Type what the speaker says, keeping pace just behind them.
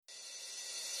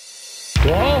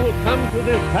To all who come to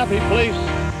this happy place,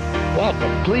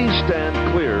 welcome. Please stand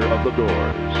clear of the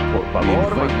doors. Por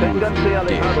favor, manténganse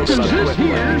alejados de las This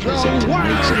here's puertas. a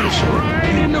wild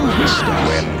ride into history.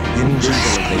 When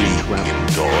invisibility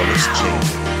travel doors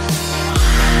change.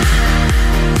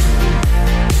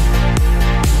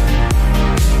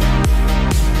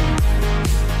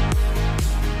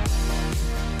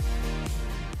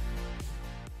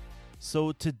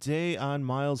 So today on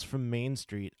Miles from Main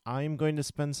Street, I'm going to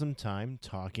spend some time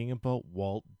talking about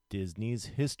Walt Disney's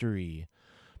history.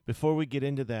 Before we get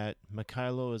into that,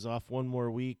 Mikhailo is off one more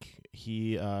week.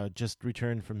 He just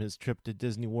returned from his trip to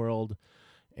Disney World,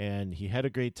 and he had a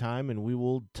great time, and we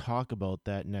will talk about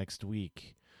that next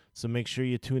week. So make sure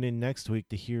you tune in next week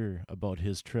to hear about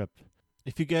his trip.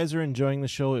 If you guys are enjoying the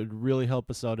show, it would really help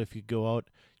us out if you go out,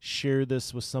 share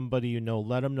this with somebody you know,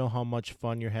 let them know how much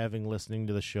fun you're having listening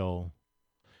to the show.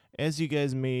 As you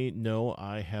guys may know,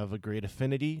 I have a great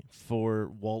affinity for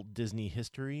Walt Disney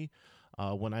history.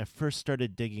 When I first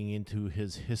started digging into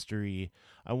his history,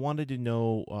 I wanted to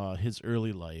know his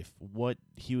early life, what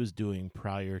he was doing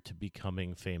prior to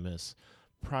becoming famous,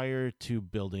 prior to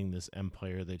building this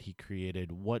empire that he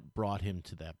created, what brought him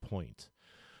to that point.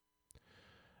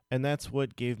 And that's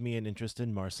what gave me an interest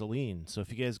in Marceline. So if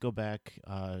you guys go back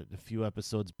a few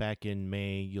episodes back in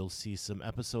May, you'll see some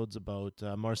episodes about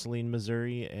Marceline,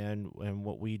 Missouri, and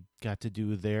what we got to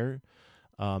do there.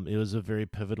 It was a very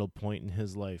pivotal point in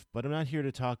his life. But I'm not here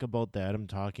to talk about that. I'm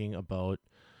talking about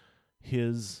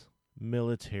his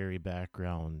military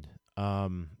background.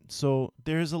 So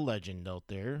there's a legend out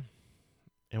there,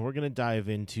 and we're going to dive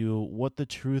into what the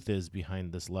truth is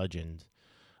behind this legend.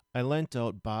 I lent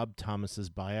out Bob Thomas's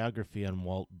biography on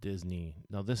Walt Disney.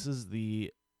 Now, this is the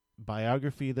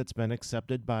biography that's been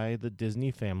accepted by the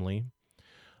Disney family.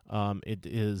 It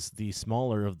is the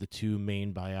smaller of the two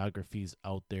main biographies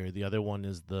out there. The other one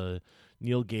is the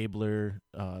Neil Gabler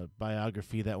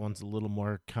biography. That one's a little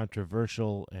more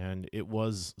controversial, and it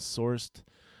was sourced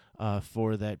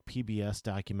for that PBS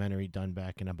documentary done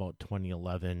back in about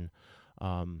 2011.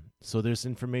 So there's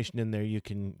information in there you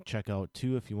can check out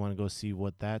too if you want to go see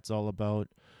what that's all about.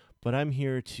 But I'm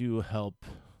here to help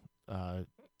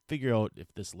figure out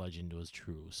if this legend was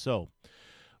true. So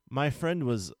my friend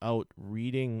was out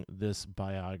reading this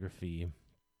biography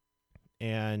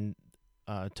and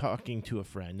talking to a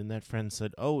friend, and that friend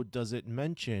said, "Oh, does it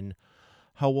mention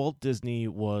how Walt Disney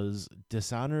was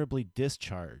dishonorably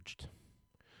discharged?"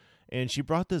 And she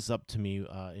brought this up to me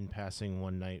in passing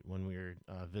one night when we were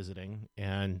visiting,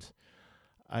 and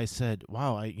I said,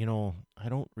 "Wow, I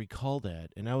don't recall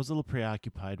that." And I was a little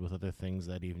preoccupied with other things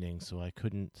that evening, so I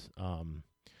couldn't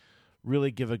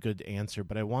really give a good answer.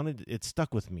 But it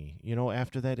stuck with me.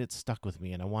 After that, it stuck with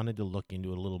me, and I wanted to look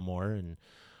into it a little more. And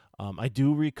I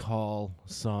do recall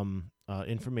some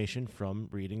information from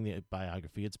reading the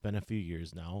biography. It's been a few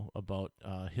years now about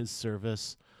his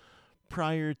service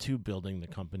prior to building the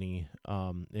company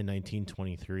in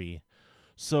 1923.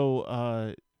 So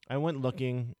I went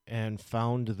looking and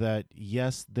found that,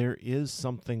 yes, there is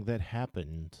something that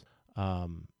happened,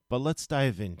 but let's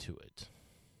dive into it.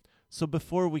 So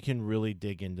before we can really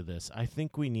dig into this, I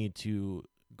think we need to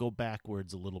go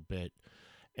backwards a little bit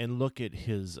and look at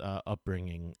his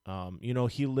upbringing.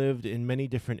 He lived in many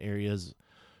different areas.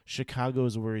 Chicago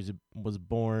is where he was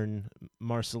born.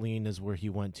 Marceline is where he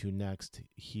went to next.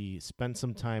 He spent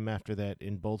some time after that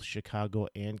in both Chicago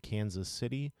and Kansas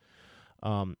City.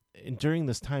 And during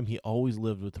this time, he always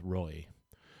lived with Roy.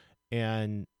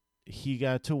 And he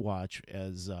got to watch,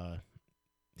 as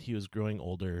he was growing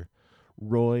older,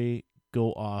 Roy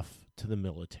go off to the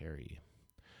military.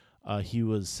 He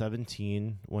was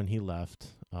 17 when he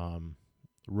left.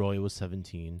 Roy was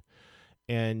 17.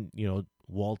 And,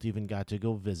 Walt even got to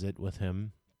go visit with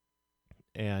him.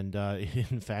 And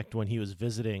in fact, when he was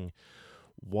visiting,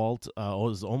 Walt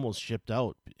was almost shipped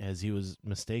out as he was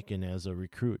mistaken as a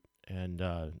recruit. And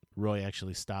Roy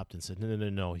actually stopped and said,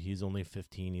 No, he's only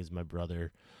 15. He's my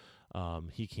brother.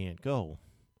 He can't go.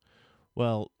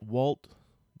 Well, Walt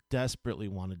desperately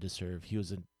wanted to serve. He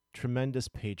was a tremendous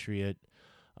patriot.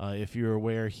 If you're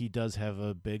aware, he does have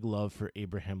a big love for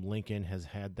Abraham Lincoln, has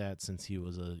had that since he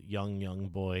was a young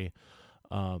boy.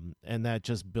 And that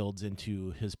just builds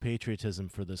into his patriotism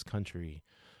for this country.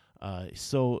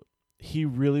 So he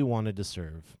really wanted to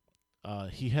serve.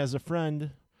 He has a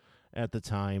friend at the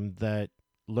time that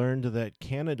learned that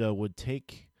Canada would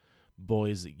take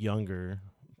boys younger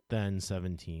than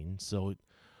 17. So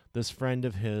this friend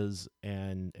of his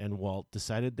and Walt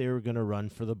decided they were going to run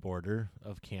for the border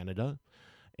of Canada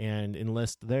and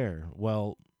enlist there.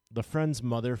 Well, the friend's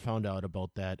mother found out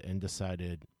about that and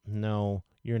decided, no,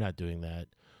 you're not doing that.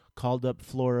 called up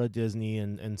Flora Disney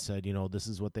and said, this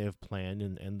is what they have planned,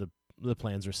 and the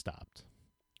plans are stopped.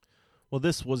 Well,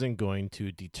 this wasn't going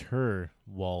to deter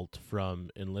Walt from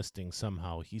enlisting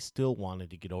somehow. He still wanted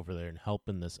to get over there and help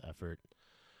in this effort.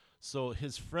 So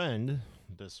his friend,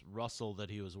 this Russell that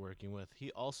he was working with,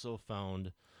 he also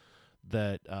found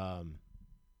that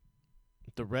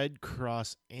the Red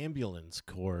Cross Ambulance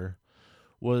Corps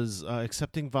was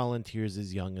accepting volunteers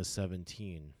as young as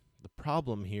 17. The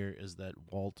problem here is that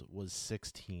Walt was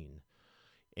 16.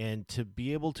 And to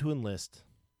be able to enlist,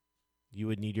 you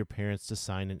would need your parents to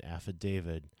sign an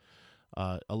affidavit.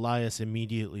 Elias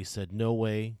immediately said, "No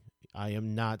way, I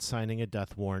am not signing a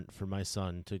death warrant for my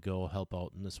son to go help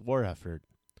out in this war effort."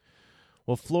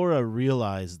 Well, Flora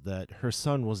realized that her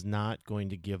son was not going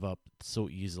to give up so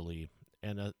easily,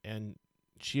 and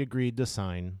she agreed to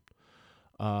sign.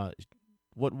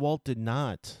 What Walt did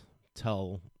not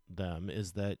tell them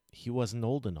is that he wasn't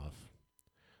old enough.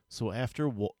 So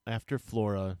after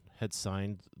Flora had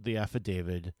signed the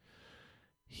affidavit,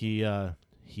 he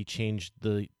changed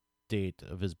the date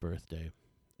of his birthday.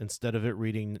 Instead of it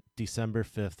reading December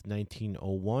 5th,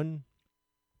 1901,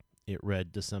 it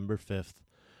read December 5th,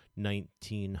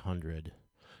 1900.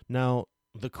 Now,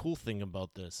 the cool thing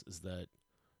about this is that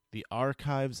the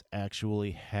archives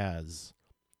actually has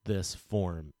this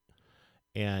form,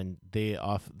 and they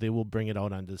will bring it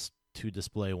out to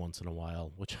display once in a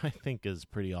while, which I think is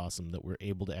pretty awesome that we're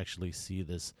able to actually see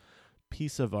this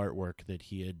piece of artwork that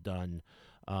he had done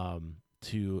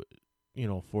to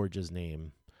forge his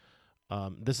name.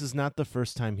 This is not the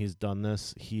first time he's done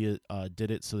this. He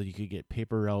did it so that he could get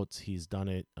paper routes. He's done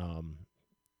it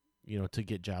to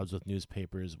get jobs with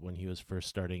newspapers when he was first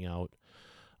starting out.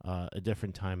 A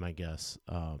different time, I guess.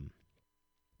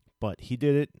 But he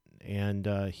did it, and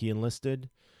he enlisted.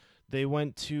 They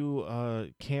went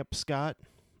to Camp Scott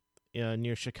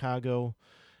near Chicago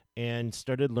and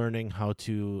started learning how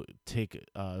to take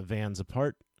vans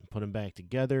apart, put them back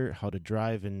together, how to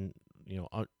drive in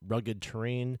rugged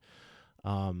terrain.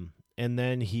 And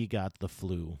then he got the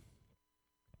flu.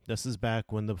 This is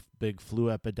back when the big flu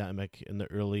epidemic in the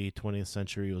early 20th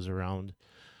century was around.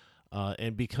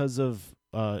 And because of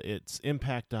its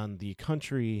impact on the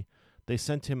country, they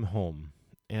sent him home.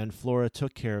 And Flora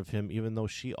took care of him, even though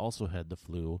she also had the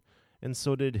flu. And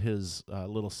so did his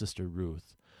little sister,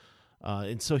 Ruth.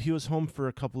 And so he was home for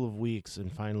a couple of weeks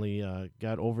and finally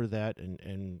got over that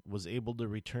and was able to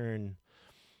return.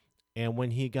 And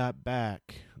when he got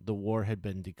back, the war had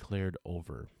been declared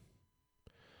over.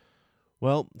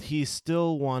 Well, he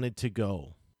still wanted to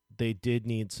go. They did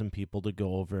need some people to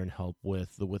go over and help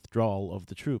with the withdrawal of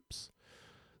the troops.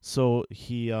 So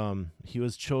he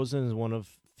was chosen as one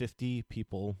of 50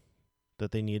 people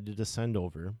that they needed to send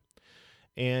over.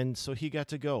 And so he got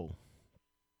to go.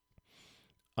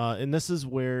 And this is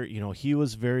where, he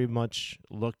was very much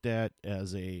looked at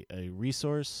as a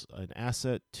resource, an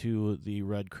asset to the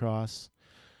Red Cross.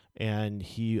 And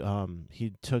he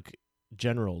drove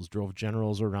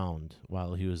generals around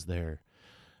while he was there.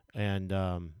 And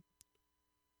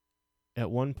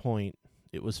at one point,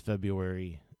 it was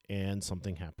February, and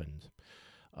something happened.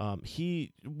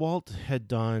 Walt had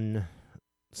done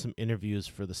some interviews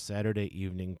for the Saturday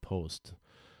Evening Post.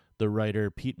 The writer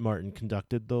Pete Martin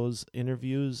conducted those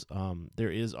interviews.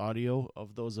 There is audio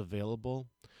of those available.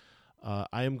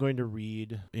 I am going to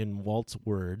read in Walt's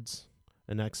words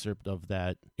an excerpt of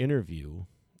that interview.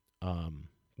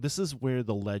 This is where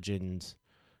the legend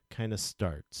kind of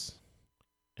starts.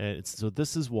 So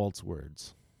this is Walt's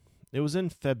words. It was in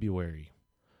February.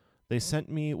 They sent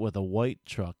me with a white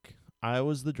truck. I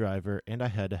was the driver, and I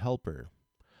had a helper.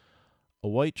 A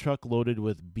white truck loaded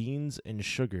with beans and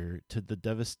sugar to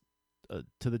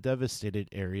the devastated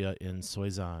area in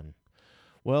Soissons.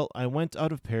 Well, I went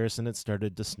out of Paris, and it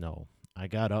started to snow. I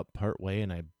got up part way,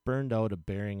 and I burned out a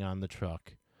bearing on the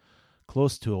truck,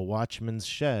 close to a watchman's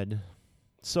shed.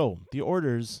 So, the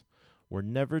orders were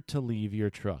never to leave your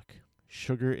truck.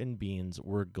 Sugar and beans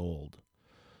were gold.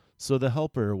 So the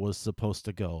helper was supposed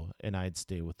to go, and I'd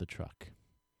stay with the truck.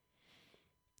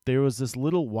 There was this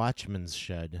little watchman's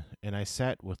shed, and I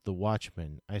sat with the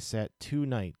watchman. I sat 2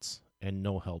 nights, and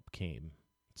no help came.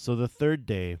 So the 3rd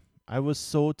day, I was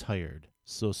so tired,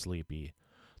 so sleepy,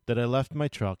 that I left my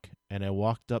truck, and I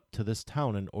walked up to this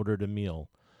town and ordered a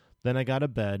meal. Then I got a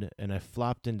bed, and I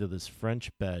flopped into this French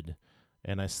bed,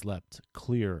 and I slept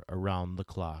clear around the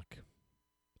clock.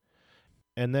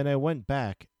 And then I went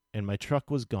back, and my truck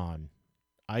was gone.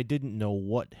 I didn't know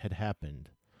what had happened.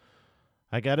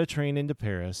 I got a train into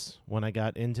Paris. When I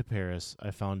got into Paris,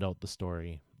 I found out the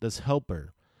story. This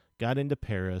helper got into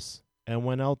Paris and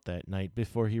went out that night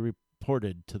before he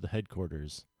reported to the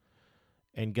headquarters.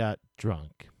 and got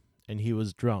drunk, and he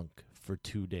was drunk for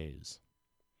 2 days.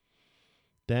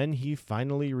 Then he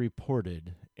finally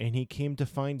reported, and he came to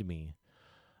find me.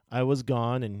 I was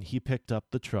gone, and he picked up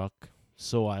the truck,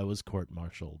 so I was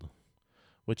court-martialed,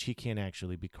 which he can't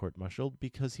actually be court-martialed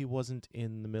because he wasn't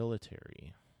in the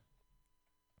military.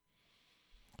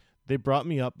 They brought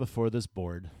me up before this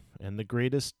board, and the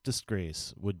greatest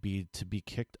disgrace would be to be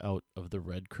kicked out of the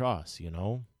Red Cross, you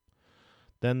know?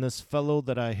 Then this fellow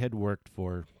that I had worked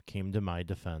for came to my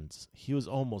defense. He was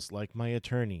almost like my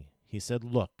attorney. He said,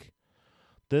 "Look,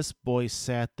 this boy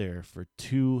sat there for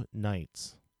 2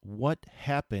 nights. What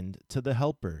happened to the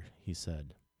helper?" he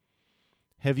said.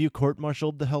 "Have you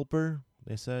court-martialed the helper?"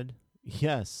 they said.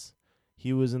 "Yes,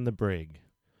 he was in the brig."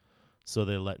 So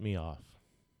they let me off.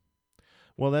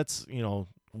 Well, that's,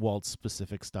 Walt's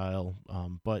specific style,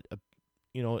 but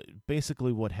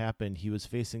basically what happened, he was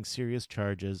facing serious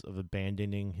charges of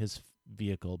abandoning his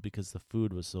vehicle because the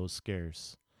food was so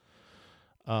scarce.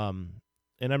 And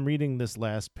I'm reading this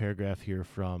last paragraph here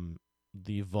from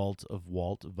The Vault of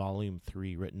Walt, Volume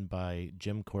 3, written by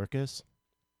Jim Korkis.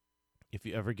 If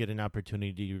you ever get an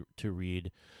opportunity to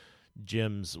read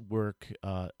Jim's work,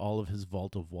 all of his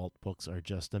Vault of Walt books are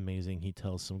just amazing. He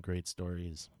tells some great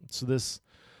stories. So this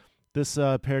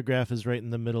paragraph is right in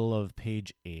the middle of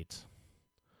page 8.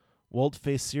 Walt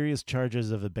faced serious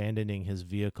charges of abandoning his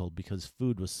vehicle because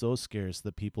food was so scarce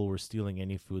that people were stealing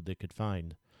any food they could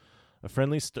find. A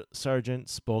friendly sergeant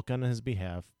spoke on his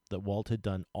behalf that Walt had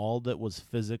done all that was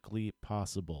physically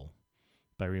possible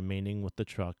by remaining with the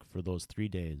truck for those 3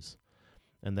 days,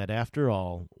 and that after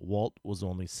all, Walt was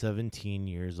only 17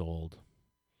 years old.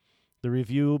 The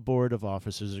review board of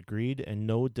officers agreed, and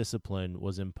no discipline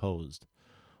was imposed.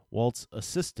 Walt's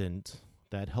assistant,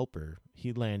 that helper,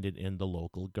 he landed in the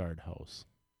local guardhouse.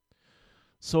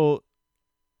 So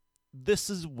this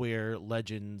is where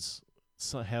legends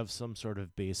have some sort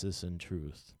of basis in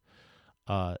truth.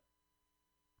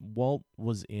 Walt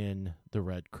was in the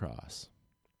Red Cross.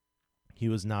 He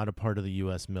was not a part of the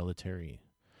U.S. military.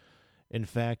 In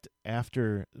fact,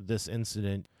 after this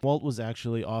incident, Walt was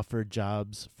actually offered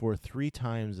jobs for 3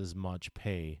 times as much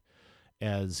pay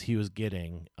as he was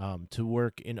getting to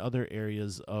work in other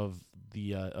areas of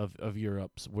the of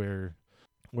Europe where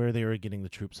they were getting the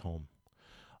troops home.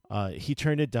 He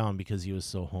turned it down because he was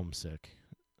so homesick.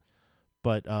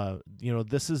 But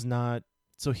this is not.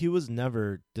 So he was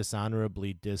never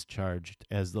dishonorably discharged,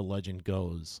 as the legend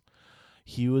goes.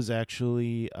 He was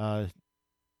actually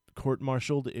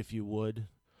court-martialed, if you would,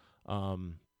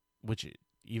 which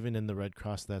even in the Red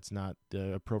Cross, that's not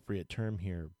the appropriate term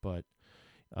here. But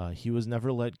he was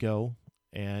never let go,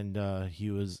 and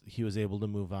he was able to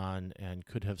move on and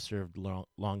could have served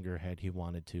longer had he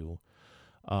wanted to.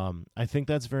 I think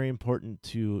that's very important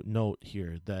to note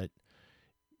here that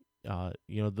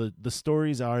the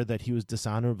stories are that he was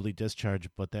dishonorably discharged,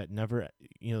 but that never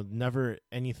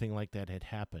anything like that had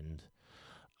happened.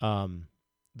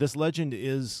 This legend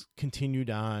is continued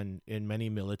on in many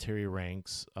military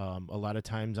ranks. A lot of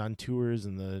times on tours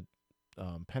in the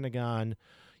Pentagon,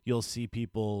 you'll see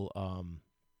people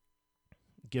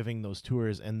giving those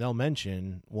tours, and they'll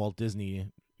mention Walt Disney,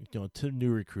 to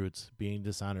new recruits being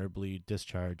dishonorably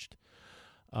discharged.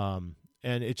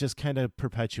 And it just kind of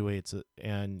perpetuates it.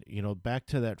 And, back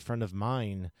to that friend of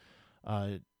mine,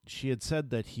 she had said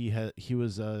that he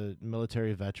was a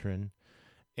military veteran,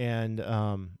 and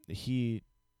he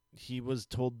was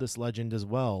told this legend as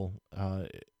well,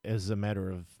 as a matter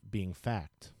of being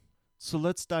fact. So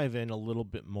let's dive in a little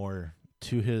bit more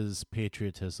to his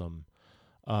patriotism.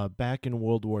 Back in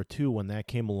World War II, when that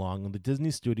came along, the Disney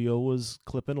studio was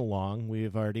clipping along.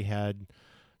 We've already had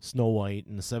Snow White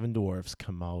and the Seven Dwarfs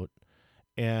come out,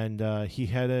 and he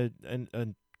had a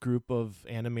group of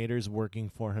animators working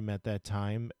for him at that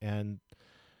time, and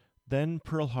then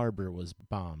Pearl Harbor was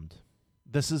bombed.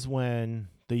 This is when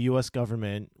the U.S.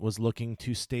 government was looking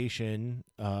to station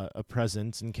a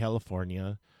presence in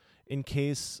California in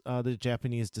case the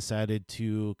Japanese decided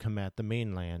to come at the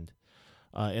mainland.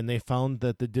 And they found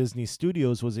that the Disney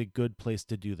Studios was a good place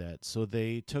to do that. So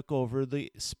they took over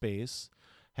the space,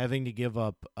 having to give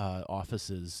up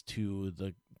offices to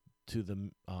the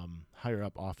higher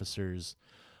up officers,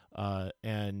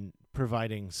 and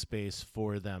providing space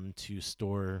for them to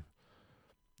store,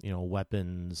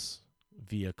 weapons,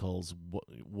 vehicles,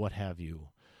 what have you.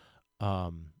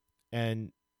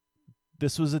 And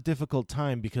this was a difficult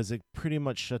time because it pretty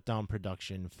much shut down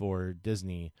production for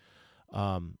Disney.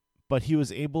 But he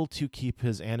was able to keep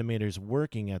his animators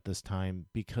working at this time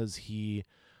because he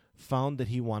found that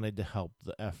he wanted to help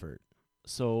the effort.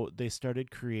 So they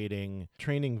started creating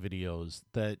training videos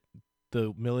that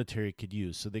the military could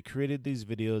use. So they created these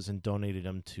videos and donated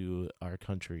them to our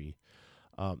country.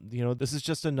 This is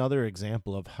just another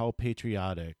example of how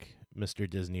patriotic Mr.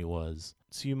 Disney was.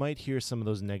 So you might hear some of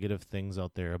those negative things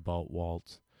out there about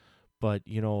Walt, but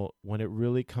when it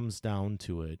really comes down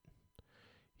to it,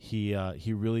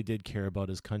 he really did care about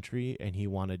his country, and he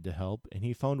wanted to help, and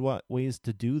he found ways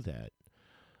to do that.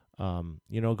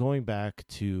 Going back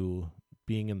to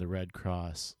being in the Red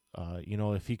Cross,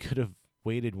 if he could have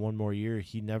waited one more year,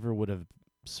 he never would have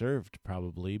served,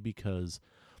 probably, because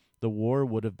the war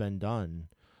would have been done.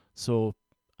 So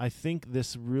I think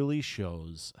this really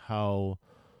shows how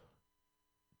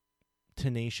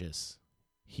tenacious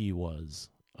he was.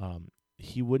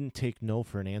 He wouldn't take no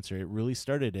for an answer. It really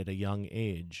started at a young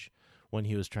age when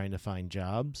he was trying to find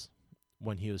jobs,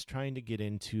 when he was trying to get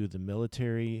into the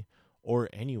military or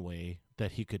any way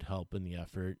that he could help in the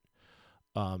effort.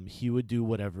 He would do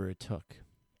whatever it took.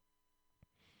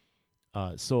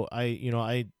 So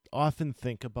I often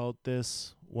think about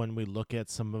this when we look at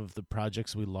some of the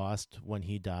projects we lost when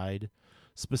he died,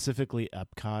 specifically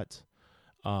Epcot.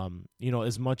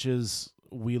 As much as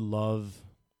we love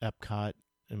Epcot,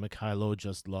 and Mikhailo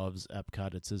just loves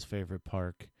Epcot, it's his favorite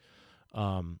park.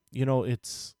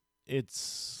 It's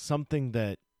something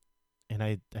that, and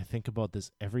I think about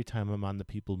this every time I'm on the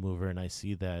People Mover and I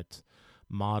see that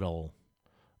model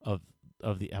of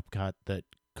the Epcot that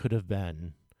could have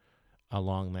been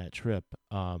along that trip.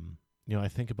 I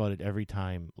think about it every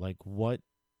time, like what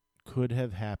could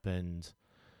have happened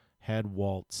had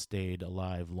Walt stayed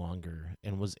alive longer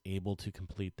and was able to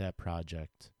complete that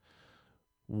project.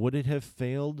 Would it have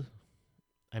failed?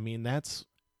 I mean, that's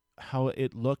how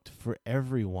it looked for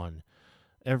everyone.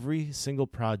 Every single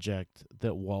project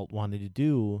that Walt wanted to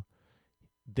do,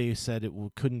 they said it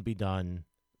couldn't be done.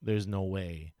 There's no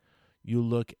way. You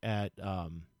look at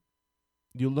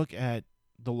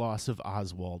the loss of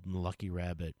Oswald and the Lucky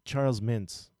Rabbit. Charles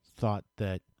Mintz thought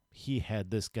that he had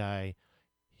this guy.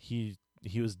 He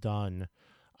was done.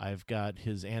 I've got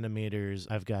his animators.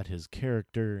 I've got his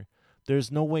character.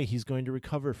 There's no way he's going to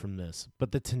recover from this.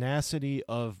 But the tenacity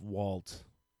of Walt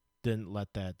didn't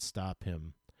let that stop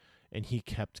him, and he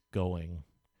kept going.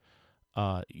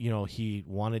 He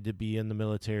wanted to be in the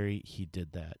military. He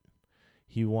did that.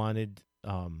 He wanted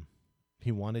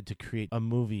to create a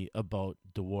movie about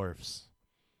dwarfs,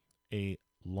 a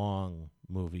long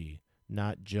movie,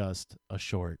 not just a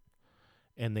short.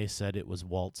 And they said it was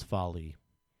Walt's folly.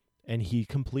 And he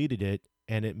completed it,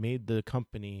 and it made the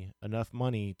company enough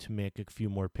money to make a few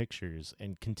more pictures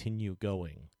and continue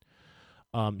going.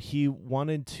 He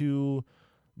wanted to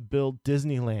build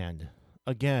Disneyland.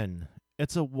 Again,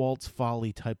 it's a Walt's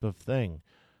folly type of thing.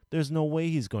 There's no way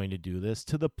he's going to do this,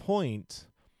 to the point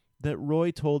that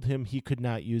Roy told him he could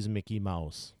not use Mickey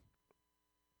Mouse.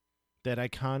 That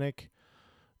iconic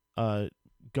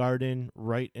garden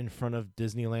right in front of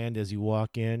Disneyland as you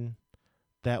walk in,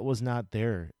 that was not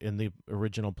there in the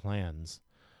original plans.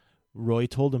 Roy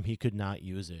told him he could not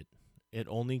use it. It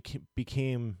only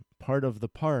became part of the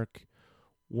park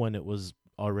when it was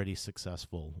already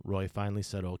successful. Roy finally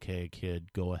said, "Okay,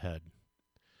 kid, go ahead."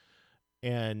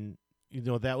 And,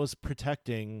 that was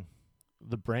protecting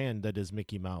the brand that is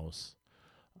Mickey Mouse.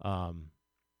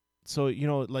 So,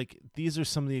 these are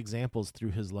some of the examples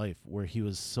through his life where he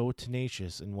was so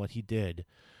tenacious in what he did.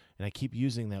 And I keep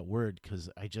using that word because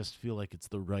I just feel like it's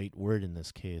the right word in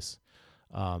this case.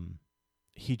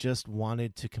 He just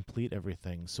wanted to complete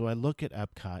everything. So I look at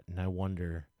Epcot and I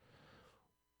wonder,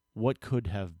 what could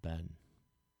have been?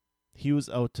 He was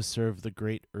out to serve the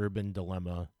great urban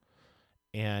dilemma,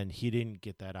 and he didn't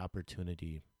get that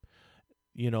opportunity.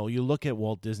 You look at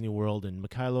Walt Disney World, and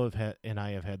Mikhailo and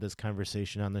I have had this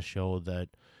conversation on the show that,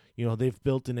 they've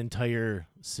built an entire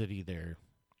city there.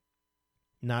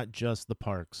 Not just the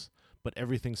parks, but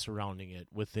everything surrounding it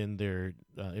within their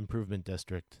improvement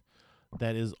district.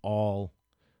 That is all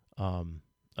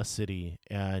a city.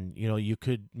 And, you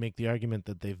could make the argument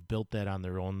that they've built that on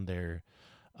their own there.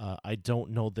 I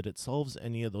don't know that it solves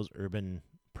any of those urban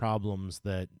problems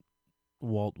that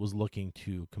Walt was looking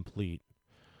to complete.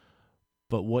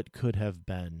 But what could have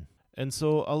been? And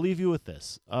so I'll leave you with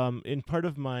this. In part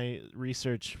of my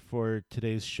research for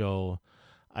today's show,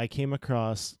 I came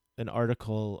across an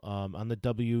article on the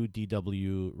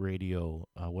WDW radio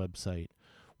website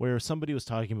where somebody was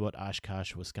talking about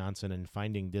Oshkosh, Wisconsin, and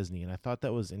finding Disney, and I thought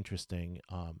that was interesting.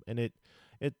 And it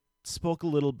spoke a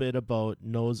little bit about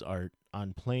nose art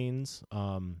on planes.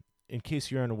 In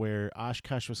case you're unaware,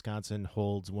 Oshkosh, Wisconsin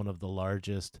holds one of the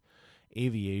largest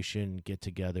aviation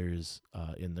get-togethers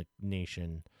in the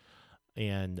nation,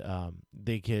 and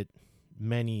they get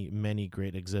many, many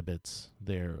great exhibits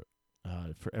there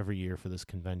for every year for this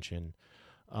convention.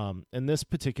 And this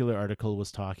particular article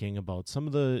was talking about some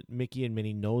of the Mickey and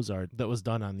Minnie nose art that was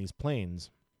done on these planes.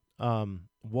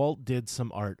 Walt did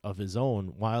some art of his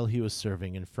own while he was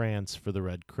serving in France for the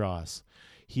Red Cross.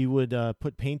 He would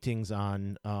put paintings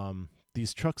on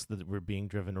these trucks that were being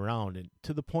driven around, and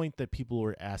to the point that people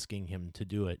were asking him to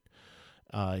do it.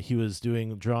 He was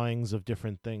doing drawings of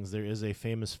different things. There is a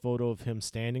famous photo of him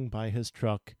standing by his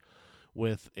truck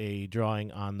with a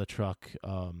drawing on the truck.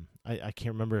 I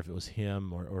can't remember if it was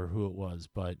him or who it was,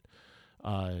 but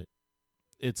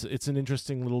it's an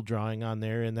interesting little drawing on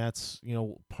there, and that's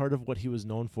part of what he was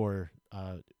known for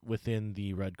within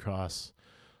the Red Cross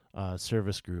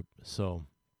service group. So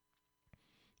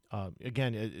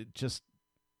again, it just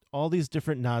all these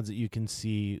different nods that you can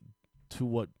see to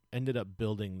what ended up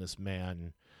building this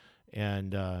man,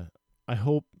 and I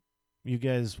hope you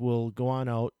guys will go on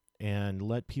out and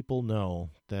let people know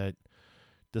that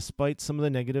despite some of the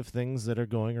negative things that are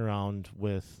going around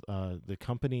with the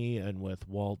company and with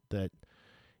Walt, that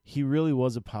he really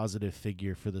was a positive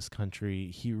figure for this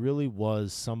country. He really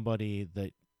was somebody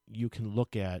that you can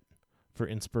look at for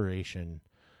inspiration.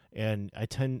 And I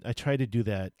try to do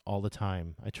that all the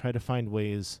time. I try to find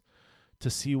ways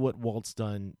to see what Walt's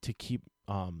done to keep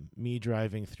me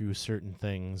driving through certain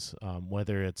things,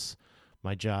 whether it's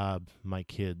my job, my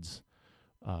kids,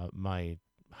 my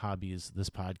hobbies,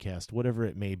 this podcast, whatever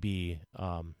it may be.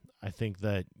 I think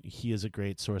that he is a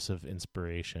great source of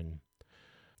inspiration.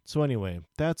 So anyway,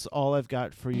 that's all I've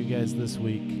got for you guys this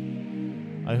week.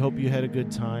 I hope you had a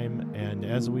good time, and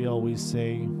as we always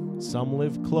say, some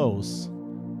live close,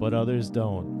 but others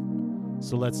don't.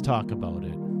 So let's talk about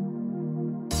it.